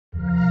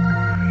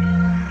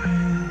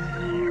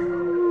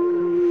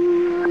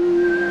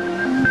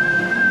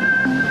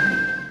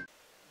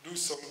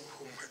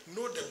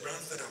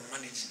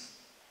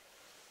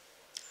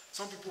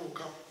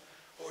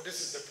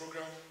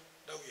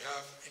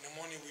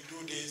we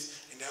do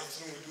this, in the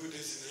afternoon we do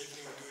this, in the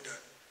evening we do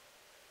that.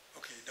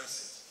 Okay, that's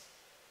it.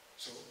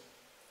 So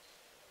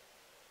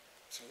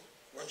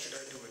what should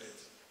I do with it?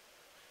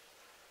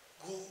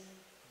 Go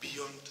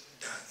beyond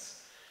that.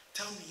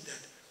 Tell me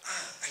that,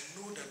 I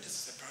know that this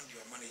is the brand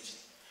you are managing.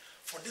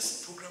 For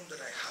this program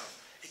that I have,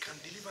 it can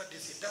deliver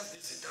this, it does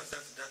this, it does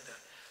that, that.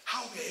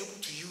 How we are able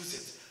to use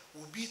it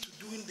will be to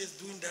doing this,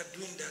 doing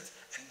that,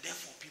 and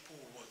therefore people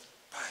will what?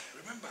 Buy.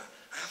 Remember,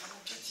 I have an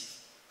objective.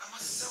 I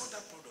must sell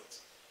that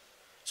product.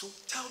 So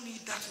tell me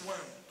that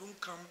one. Don't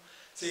come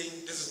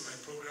saying this is my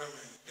program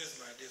and this is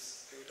my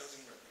this. It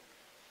doesn't work.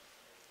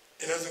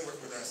 It doesn't work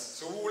with us.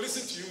 So we will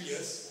listen to you,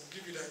 yes, we'll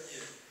give you that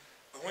ear.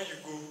 But when you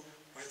go,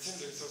 my team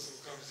themselves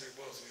will come and say,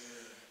 boss,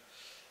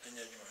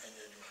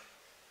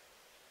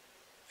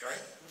 right?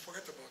 We'll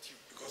forget about you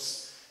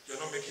because you're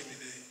not making the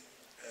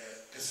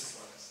this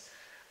for us.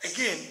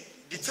 Again,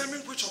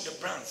 determine which of the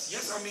brands.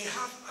 Yes, I may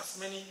have as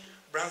many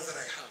brands that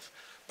I have,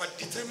 but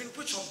determine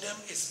which of them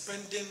is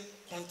spending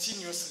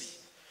continuously.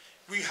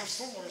 We have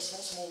some of the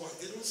small ones,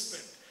 they don't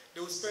spend.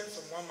 They will spend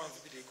from 1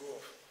 month, they go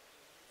off.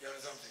 You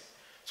understand what I'm saying?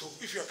 So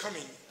if you're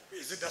coming,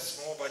 is it that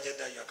small budget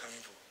that you're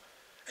coming for?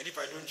 And if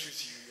I don't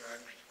choose you, you're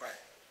angry. Why?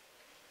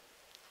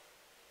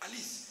 At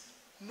least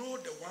know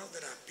the ones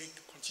that are big,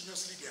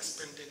 continuously they are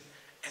spending,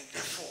 and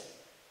therefore,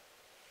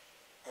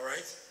 all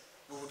right,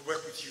 we would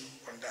work with you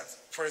on that.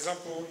 For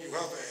example, you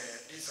have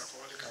these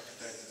alcoholic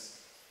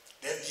advertisers.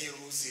 The FDA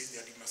rule says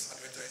that you must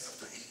advertise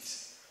after 8.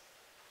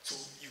 So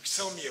you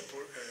sell me a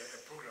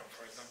program,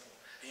 for example,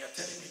 and you're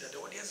telling me that the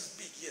audience is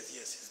big. Yes,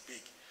 it's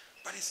big.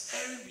 But it's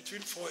airing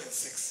between 4 and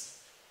 6.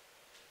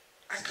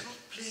 I cannot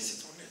place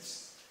it on it.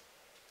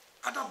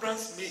 Other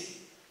brands may,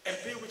 and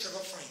pay whichever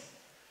fine.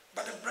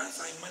 But the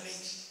brands I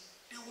manage,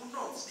 they will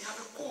not. They have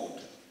a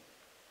code.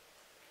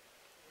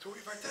 So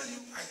if I tell you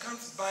I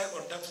can't buy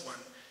on that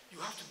one, you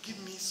have to give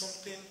me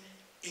something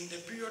in the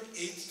period 8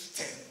 to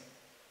 10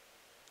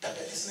 that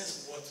the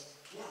listeners would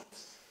want.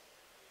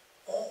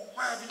 Or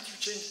why haven't you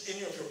changed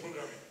any of your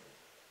programming?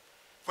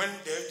 When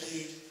the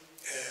FDA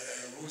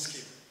rules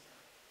came,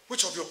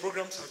 which of your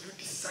programs have you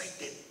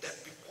decided that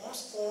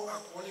because all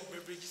alcoholic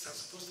beverages are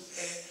supposed to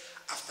air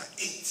after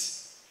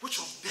 8, which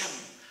of them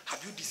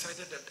have you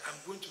decided that I'm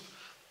going to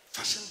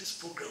fashion this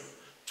program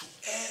to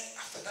air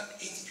after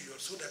that 8 period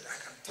so that I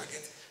can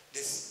target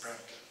this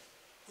brand?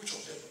 Which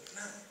of them?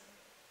 None.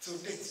 Till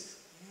date,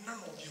 none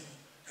of you.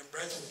 And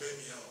Bright will bear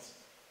me out.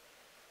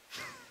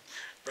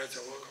 Bright,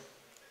 you're welcome.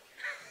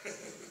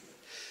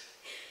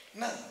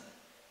 None.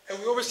 And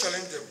we always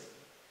challenge them.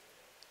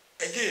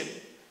 Again,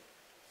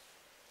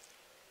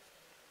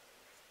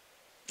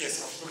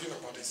 yes, I've spoken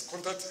about this.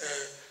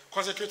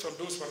 Concentrate on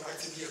those who are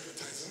actively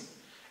advertising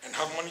and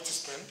have money to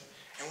spend.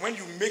 And when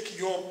you make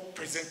your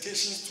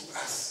presentations to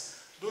us,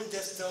 don't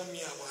just tell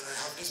me about I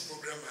have this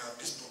program, I have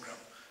this program.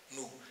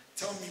 No.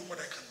 Tell me what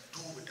I can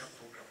do with that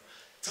program.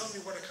 Tell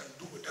me what I can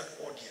do with that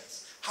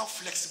audience. How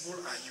flexible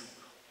are you?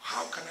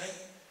 How can I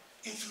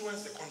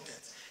influence the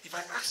content? If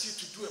I ask you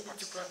to do a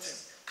particular thing,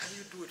 can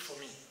you do it for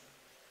me?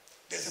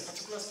 There's a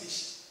particular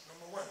station.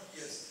 Number 1,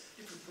 yes.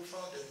 If you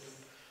profile them,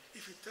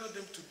 if you tell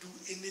them to do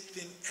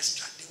anything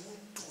extra, they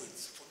won't do it.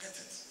 Forget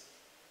it.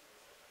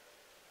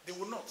 They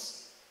will not.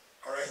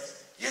 All right?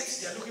 Yet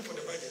they are looking for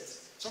the budget.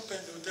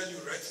 Sometimes they will tell you,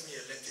 write me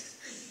a letter.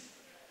 Hey,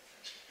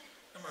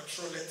 I'm a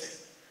sure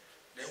letter.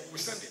 Then we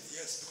send it,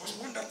 yes, because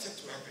we want that thing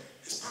to happen.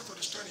 It's part of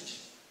the strategy.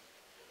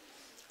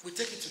 We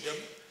take it to them,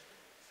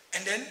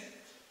 and then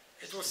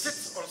it will sit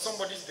on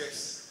somebody's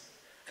desk.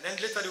 And then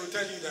later they will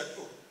tell you that,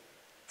 oh,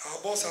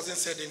 our boss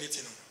hasn't said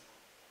anything.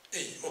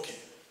 Hey,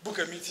 okay, book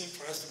a meeting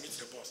for us to meet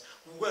the boss.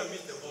 We'll go and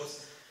meet the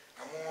boss.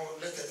 I'm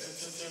going to let the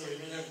thing with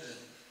me. Yeah.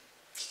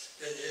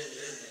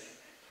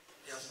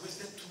 He has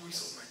wasted 2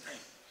 weeks of my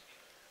time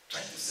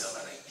trying to sell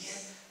an idea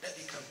that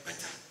they can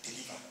better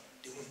deliver.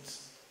 They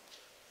won't.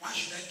 Why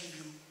should I give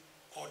you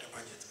all the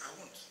budget? I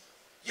won't.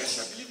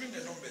 Yes, I believe in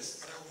the numbers,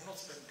 but I will not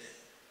spend there.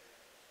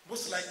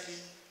 Most likely,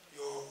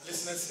 your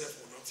listeners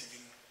will not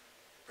even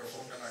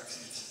perform that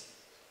activity.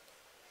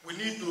 We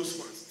need those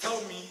ones. Tell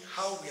me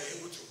how we are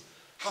able to,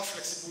 how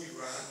flexible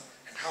you are,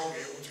 and how we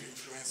are able to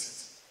influence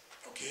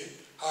it. Okay?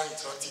 How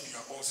interactive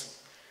you are also.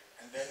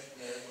 And then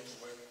we are able to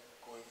work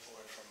going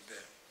forward from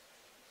there.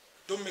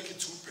 Don't make it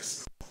too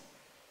personal.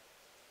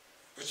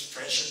 Which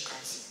friendship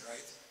comes in,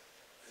 right?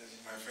 This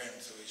is my friend,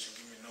 so he should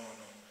give me no.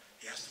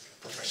 He has to be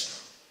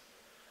professional.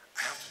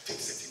 I have to take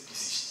certain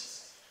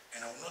decisions.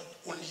 And I will not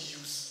only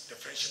use the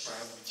friendship I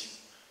have with you.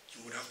 You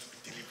would have to be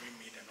delivering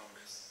me the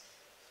numbers.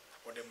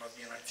 Or there must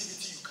be an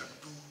activity you can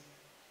do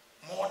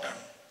more than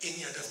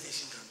any other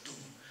station can do.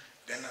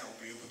 Then I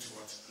will be able to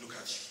look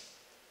at you.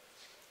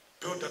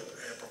 Build a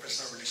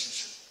professional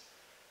relationship.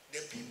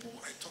 The people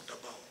I talked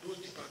about, those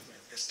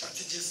departments, the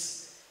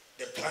strategists,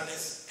 the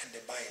planners, and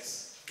the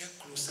buyers, get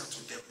closer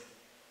to them.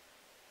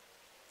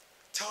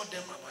 Tell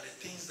them about the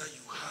things that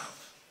you have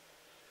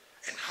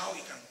and how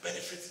it can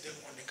benefit them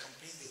on the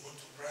campaigns they want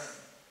to run.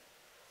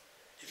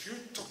 If you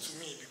talk to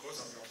me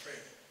because I'm your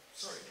friend,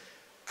 sorry,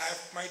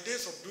 my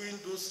days of doing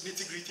those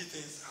nitty-gritty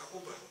things are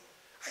over.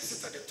 I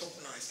sit at the top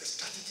now. I It's the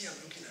strategy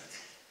I'm looking at.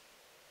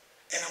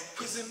 And I'm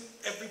quizzing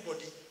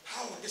everybody,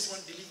 how will this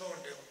one deliver on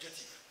the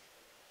objective?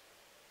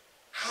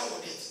 How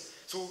would it?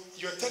 So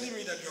you're telling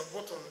me that you have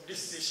bought on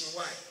this station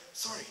Y.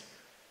 Sorry.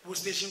 Will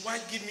station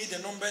Y give me the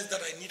numbers that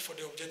I need for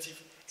the objective?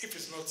 If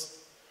it's not,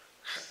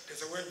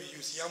 there's a word we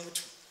use,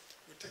 Yamutu.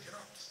 We'll take it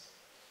out.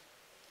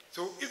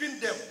 So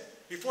even them,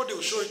 before they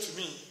will show it to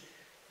me,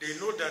 they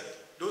know that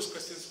those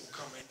questions will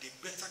come and they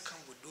better come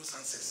with those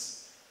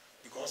answers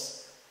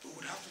because we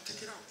would have to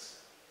take it out.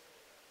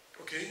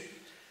 Okay?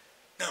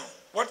 Now,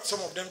 what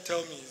some of them tell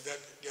me is that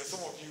there are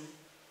some of you,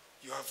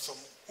 you have some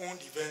own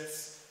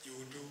events you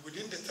will do.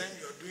 Within the time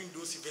you are doing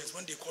those events,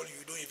 when they call you,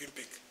 you don't even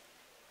pick.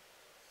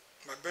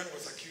 McBen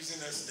was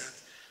accusing us that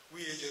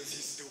we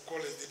agencies, they will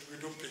call us that we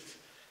don't pick.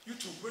 You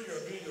too, when you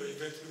are doing your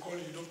event, we call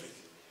you don't pick.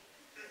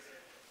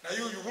 Now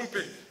you won't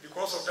pick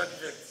because of that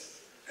event.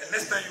 And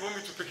next time you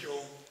want me to pick your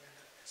own.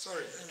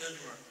 Sorry,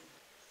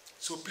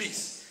 so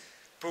please,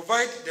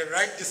 provide the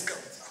right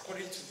discount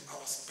according to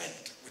our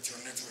spend with your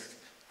network.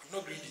 I'm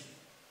not greedy.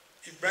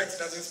 If Bright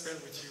doesn't spend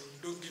with you,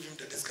 don't give him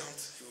the discount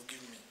he will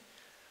give me.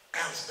 I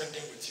am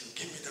spending with you,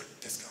 give me that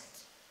discount.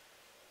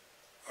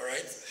 All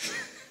right?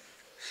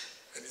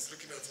 And he's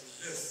looking at me,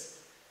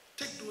 yes.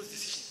 Take those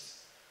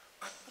decisions.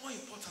 But more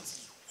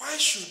importantly, why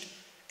should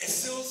a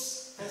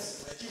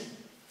salesperson like you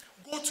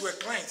go to a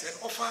client and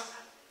offer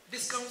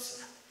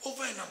discounts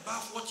over and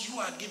above what you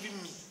are giving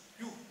me?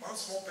 You, one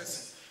small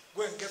person,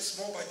 go and get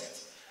small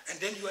budget. And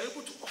then you are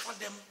able to offer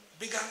them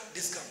bigger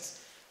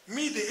discounts.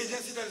 Me, the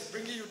agency that is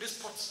bringing you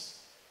this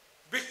pots,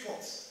 big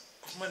pots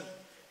of money,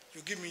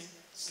 you give me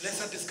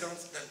lesser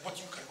discounts than what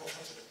you can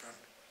offer to the brand.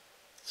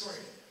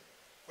 Sorry,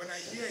 when I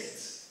hear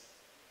it,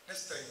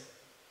 next time,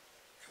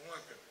 I won't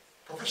happen.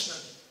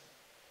 Professionally.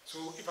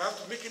 So if I have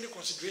to make any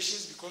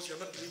considerations because you're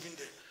not delivering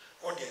the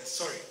audience,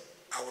 sorry,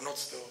 I will not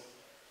still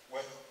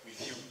work with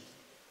you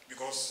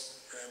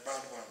because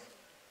bad one.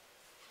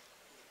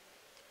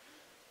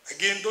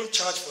 Again, don't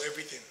charge for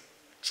everything.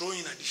 Throw in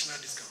additional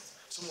discounts.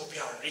 Some of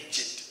you are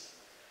rigid.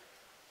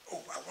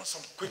 Oh, I want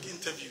some quick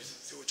interviews.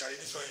 Say, oh, Charlie,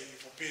 this one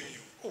for paying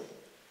you. Oh,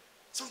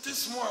 something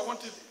small, I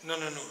wanted. No.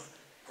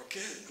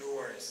 Okay, no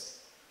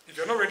worries. If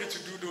you're not ready to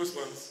do those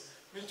ones,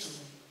 me too.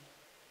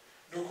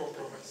 No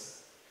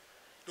compromise.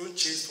 Don't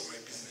chase for my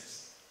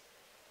business.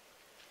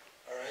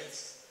 All right?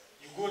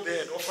 You go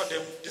there and offer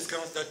them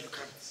discounts that you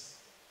can't.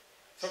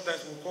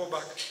 Sometimes we'll call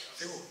back,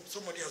 say, oh,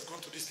 somebody has gone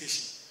to this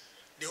station.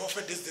 They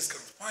offered this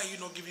discount. Why are you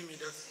not giving me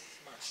that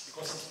much?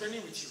 Because I'm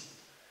spending with you.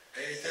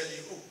 And they tell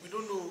you, oh, we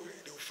don't know,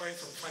 they will find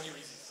some funny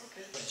reasons.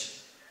 Okay.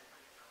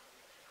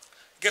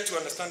 Get to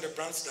understand the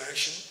brand's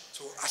direction.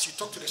 So as you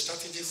talk to the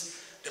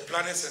strategists, the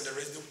planners and the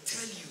rest, they will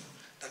tell you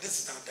that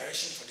this is our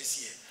direction for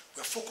this year.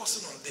 We are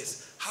focusing on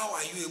this. How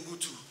are you able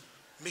to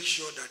make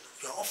sure that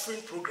you are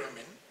offering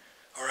programming,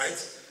 all right,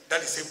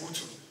 that is able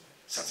to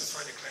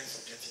satisfy the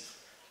client's objective?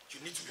 You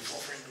need to be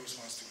offering those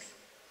ones to me.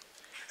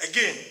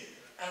 Again,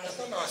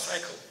 understand our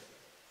cycle.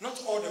 Not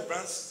all the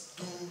brands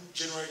do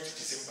January to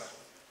December.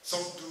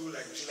 Some do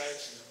like July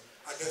to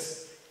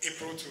August,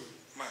 April to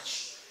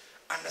March.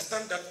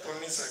 Understand that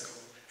planning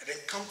cycle and then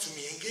come to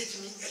me,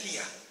 engage me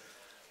earlier.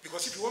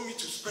 Because if you want me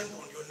to spend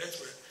on your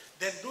network,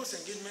 then those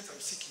engagements I'm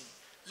seeking,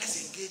 let's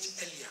engage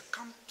earlier.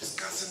 Come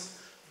discussing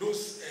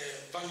those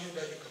value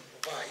that you can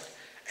provide,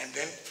 and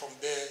then from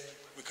there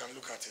we can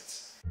look at it.